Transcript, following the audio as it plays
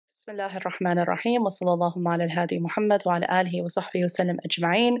بسم الله الرحمن الرحيم وصلى اللهم على الهادي محمد وعلى آله وصحبه وسلم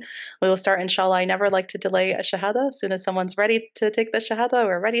أجمعين. We will start inshallah. I never like to delay a shahadah. As soon as someone's ready to take the shahadah,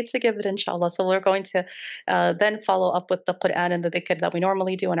 we're ready to give it inshallah. So we're going to then follow up with the Quran and the dhikr that we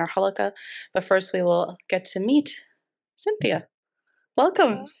normally do in our halaqa. But first we will get to meet Cynthia.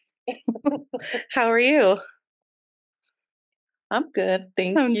 Welcome. How are you? I'm good.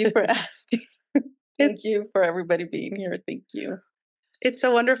 Thank you for asking. Thank you for everybody being here. Thank you. It's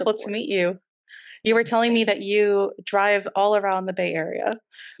so wonderful to meet you. You were telling me that you drive all around the Bay Area.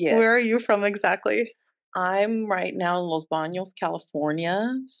 Yes. Where are you from exactly? I'm right now in Los Baños,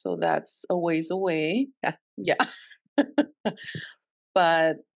 California. So that's a ways away. Yeah.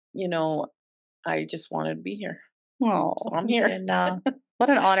 But, I just wanted to be here. Oh, so I'm here.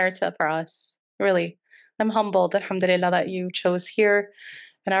 What an honor for us. Really. I'm humbled, alhamdulillah, that you chose here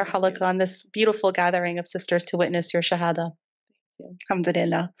in our halaqa on this beautiful gathering of sisters to witness your Shahadah.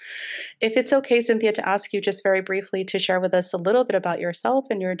 Alhamdulillah. If it's okay, Cynthia, to ask you just very briefly to share with us a little bit about yourself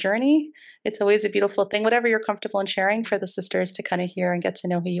and your journey. It's always a beautiful thing, whatever you're comfortable in sharing for the sisters to kind of hear and get to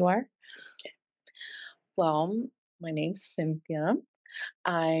know who you are. Okay. Well, my name's Cynthia.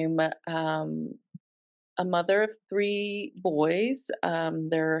 I'm a mother of 3 boys.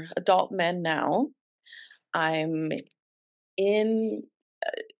 They're adult men now. I'm in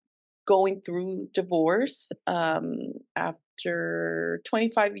going through divorce after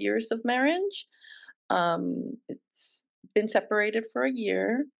 25 years of marriage. It's been separated for a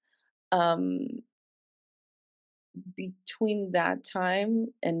year. Between that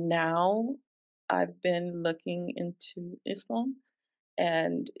time and now, I've been looking into Islam,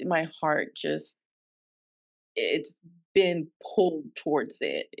 and my heart it's been pulled towards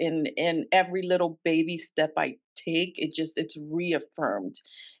it. And every little baby step I take, it's reaffirmed.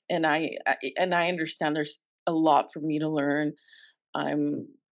 And I understand there's a lot for me to learn. I'm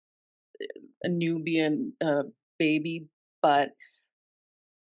a Nubian baby, and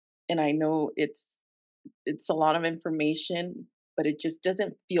I know it's a lot of information, but it just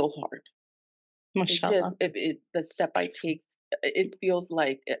doesn't feel hard. MashaAllah. The step I take, it feels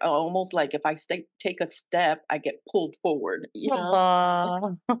like almost like if I take a step, I get pulled forward.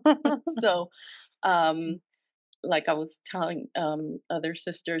 Allah. So, like I was telling other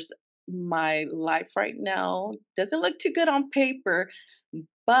sisters, my life right now doesn't look too good on paper,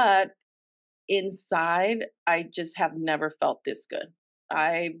 but inside, I just have never felt this good.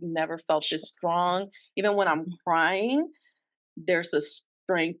 I've never felt this strong. Even when I'm crying, there's a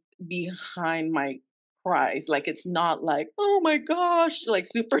strength behind my cries. Like it's not like, oh my gosh, like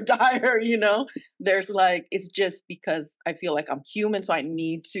super dire. There's like, it's just because I feel like I'm human, so I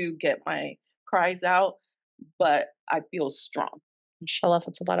need to get my cries out, but I feel strong. Inshallah,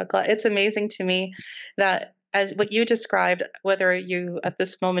 it's amazing to me that as what you described, whether you at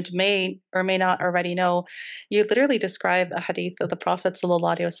this moment may or may not already know, you literally describe a hadith of the Prophet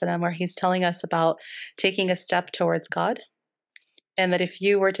ﷺ where he's telling us about taking a step towards God. And that if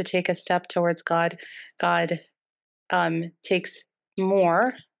you were to take a step towards God, God takes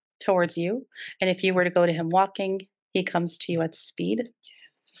more towards you. And if you were to go to him walking, he comes to you at speed.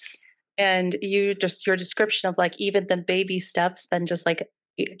 Yes. And your description of like even the baby steps, then just like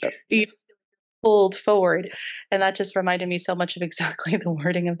you pulled forward. And that just reminded me so much of exactly the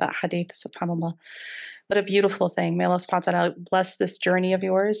wording of that hadith, subhanAllah. What a beautiful thing. May Allah subhanahu wa ta'ala bless this journey of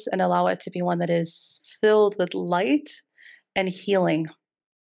yours and allow it to be one that is filled with light and healing.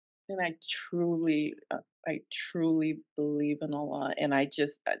 And I truly believe in Allah, and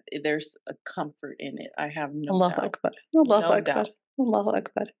there's a comfort in it. I have no Allahu doubt. Akbar. Allahu Akbar. Allahu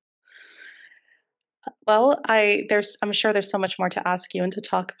Akbar. Well, I'm sure there's so much more to ask you and to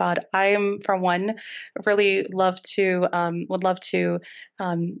talk about. I'm, for one, really would love to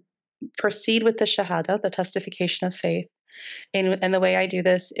proceed with the Shahadah, the testification of faith. And the way I do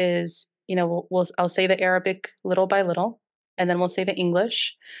this is, I'll say the Arabic little by little, and then we'll say the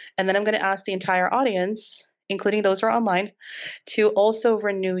English, and then I'm going to ask the entire audience, including those who are online, to also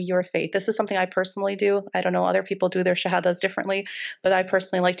renew your faith. This is something I personally do. I don't know, other people do their shahadas differently, but I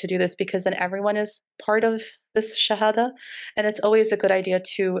personally like to do this because then everyone is part of this shahada, and it's always a good idea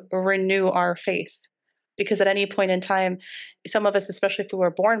to renew our faith. Because at any point in time, some of us, especially if we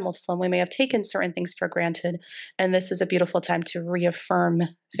were born Muslim, we may have taken certain things for granted, and this is a beautiful time to reaffirm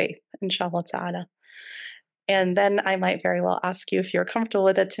faith, inshallah ta'ala. And then I might very well ask you, if you're comfortable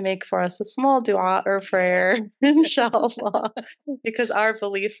with it, to make for us a small dua or prayer, inshallah. Because our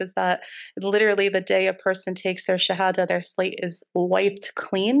belief is that literally the day a person takes their shahada, their slate is wiped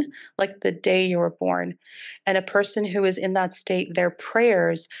clean, like the day you were born. And a person who is in that state, their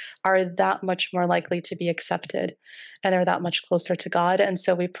prayers are that much more likely to be accepted and are that much closer to God. And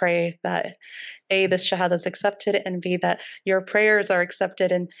so we pray that A, this shahada is accepted, and B, that your prayers are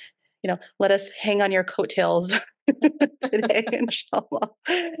accepted, and let us hang on your coattails today, inshallah.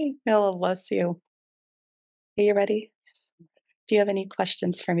 May Allah bless you. Are you ready? Yes. Do you have any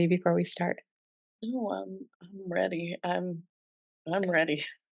questions for me before we start? No, I'm ready. I'm ready.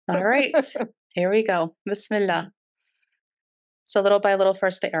 All right, here we go. Bismillah. So little by little,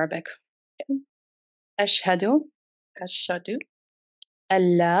 first the Arabic. Ashhadu Ashhadu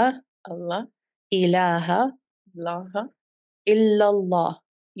an la Allah ilaha ilaha illallah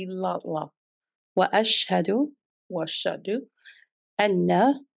illallah wa ashhadu wa ashhadu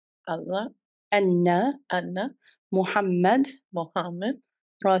anna Allah anna anna Muhammad Muhammad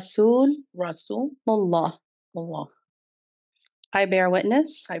Rasulullah. Allah. I bear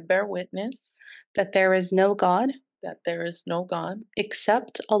witness I bear witness that there is no God that there is no God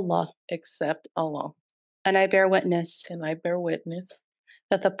except Allah. except Allah. And I bear witness And I bear witness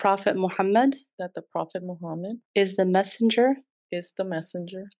that the Prophet Muhammad that the Prophet Muhammad is the messenger is the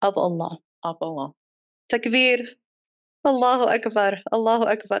messenger of Allah. of Allah. Takbir. Allahu Akbar. Allahu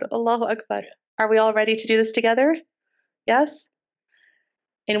Akbar. Allahu Akbar. Are we all ready to do this together? Yes?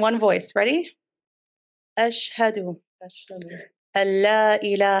 In one voice. Ready? Ashhadu Ashhadu an la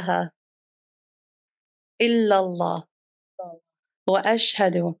ilaha illallah wa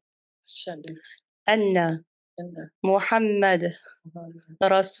ashhadu ashhadu anna anna Muhammad Muhammad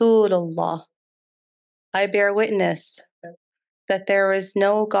Rasulullah. I bear witness that there is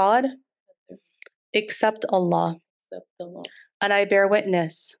no God except Allah. except Allah. And I bear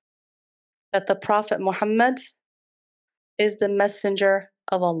witness that the Prophet Muhammad is the messenger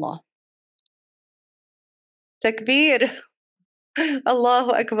of Allah. Takbir.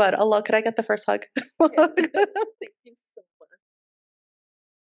 Allahu Akbar. Allah, could I get the first hug? Thank you so much.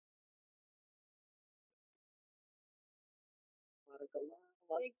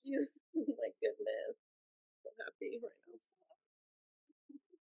 Thank you. Oh my goodness. So happy right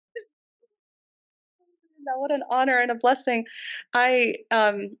Now, what an honor and a blessing. A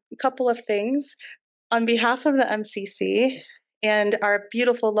couple of things. On behalf of the MCC and our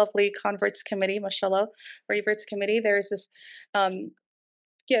beautiful, lovely converts committee, mashallah, reverts committee, there's this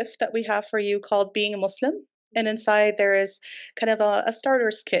gift that we have for you called Being a Muslim. And inside there is kind of a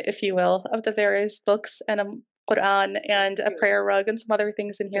starter's kit, if you will, of the various books and a Quran and a prayer rug and some other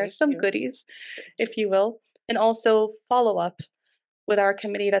things in here, some goodies, if you will. And also follow up with our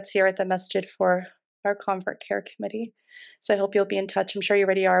committee that's here at the masjid for our convert care committee. So I hope you'll be in touch. I'm sure you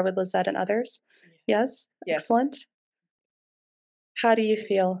already are with Lizette and others. Yes? Yes. Excellent. How do you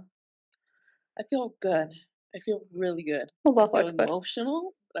feel? I feel good. I feel really good. Allahu I feel Akbar.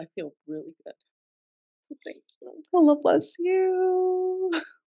 emotional, but I feel really good. Thank you. Allah bless you.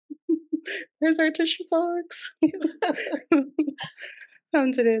 There's our tissue box.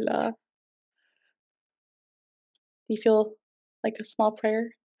 Alhamdulillah. Do you feel like a small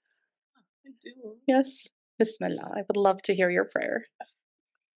prayer? I do. Yes? Bismillah. I would love to hear your prayer.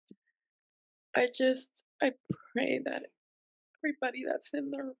 I pray that everybody that's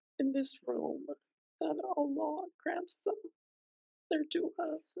in this room, that Allah grants them their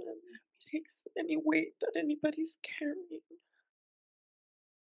du'as and takes any weight that anybody's carrying.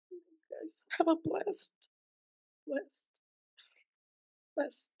 You guys have a blessed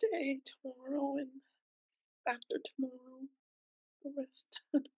day tomorrow and after tomorrow, the rest.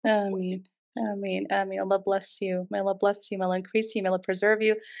 Ameen. Ameen. Ameen. Allah bless you. May Allah bless you. May Allah increase you. May Allah preserve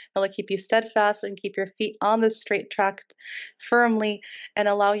you. May Allah keep you steadfast and keep your feet on the straight track firmly and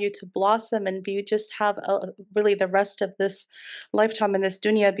allow you to blossom and have really the rest of this lifetime in this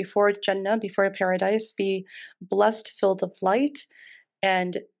dunya before Jannah, before paradise, be blessed, filled of light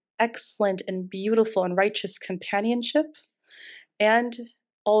and excellent and beautiful and righteous companionship. And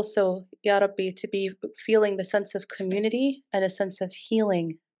also, Ya Rabbi, to be feeling the sense of community and a sense of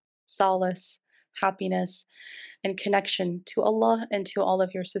healing, solace, happiness, and connection to Allah and to all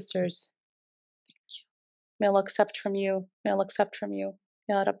of your sisters. May Allah accept from you. May Allah accept from you.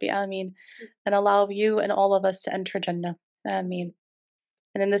 Ya Rabbi, Ameen. And allow you and all of us to enter Jannah. Ameen.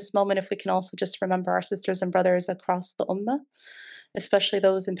 And in this moment, if we can also just remember our sisters and brothers across the Ummah, especially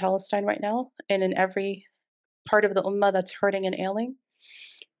those in Palestine right now, and in every part of the Ummah that's hurting and ailing,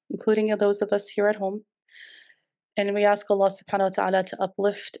 including those of us here at home. And we ask Allah subhanahu wa ta'ala to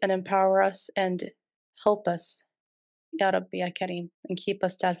uplift and empower us and Help us, Ya Rabbi, Ya Kareem, and keep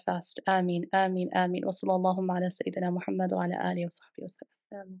us steadfast. Ameen, Ameen, Ameen. Wa sallallahu ala Sayyidina Muhammad wa ala alihi wa sahbihi wa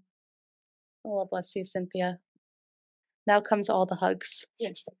sallam. Ameen. Allah bless you, Cynthia. Now comes all the hugs.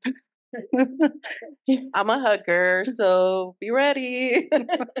 Yes. I'm a hugger, so be ready.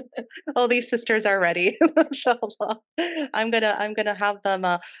 Oh, these sisters are ready. Inshallah. I'm gonna have them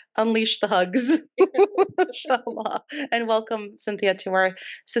unleash the hugs. Inshallah. And welcome Cynthia to our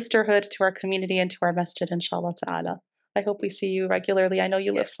sisterhood, to our community, and to our masjid, inshallah ta'ala. I hope we see you regularly. I know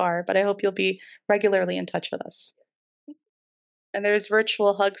you live Yes. far, but I hope you'll be regularly in touch with us. And there's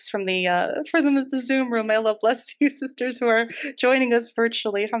virtual hugs from the Zoom room. Allah bless you, sisters who are joining us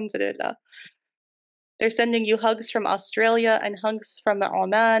virtually. Alhamdulillah. They're sending you hugs from Australia and hugs from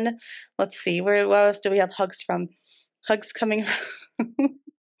Oman. Let's see, where else do we have hugs from? Hugs coming from,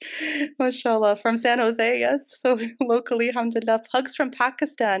 mashallah, from San Jose, yes. So locally, alhamdulillah. Hugs from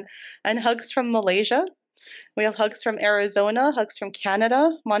Pakistan and hugs from Malaysia. We have hugs from Arizona, hugs from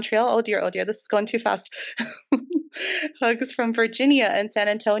Canada, Montreal. Oh dear, this is going too fast. Hugs from Virginia and San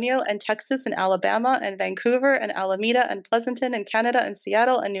Antonio and Texas and Alabama and Vancouver and Alameda and Pleasanton and Canada and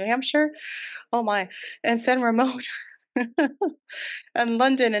Seattle and New Hampshire. Oh my. And San Ramon. And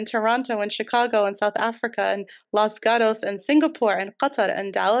London and Toronto and Chicago and South Africa and Los Gatos and Singapore and Qatar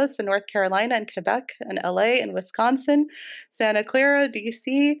and Dallas and North Carolina and Quebec and LA and Wisconsin, Santa Clara,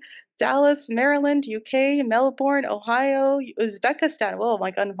 DC, Dallas, Maryland, UK, Melbourne, Ohio, Uzbekistan. Oh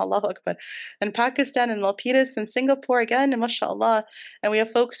my God, Allahu Akbar. And Pakistan and Milpitas and Singapore again, and mashallah. And we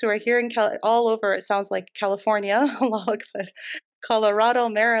have folks who are here in all over, it sounds like California, Allahu Akbar. Colorado,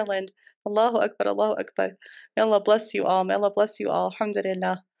 Maryland. Allahu Akbar, Allahu Akbar. May Allah bless you all. May Allah bless you all.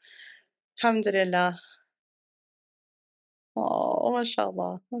 Alhamdulillah. Alhamdulillah. Oh,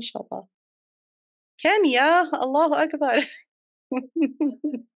 mashallah. Mashallah. Kenya. Allahu Akbar.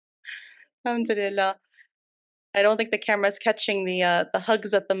 Alhamdulillah. I don't think the camera's catching the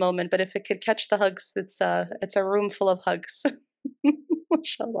hugs at the moment, but if it could catch the hugs, it's a room full of hugs.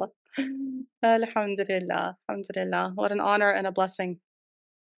 Mashallah. Alhamdulillah. Alhamdulillah. What an honor and a blessing.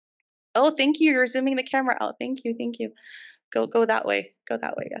 Oh, thank you. You're zooming the camera out. Thank you. Thank you. Go that way. Go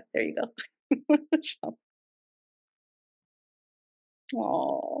that way. Yeah, there you go.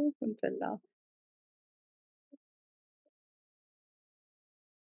 Oh, alhamdulillah.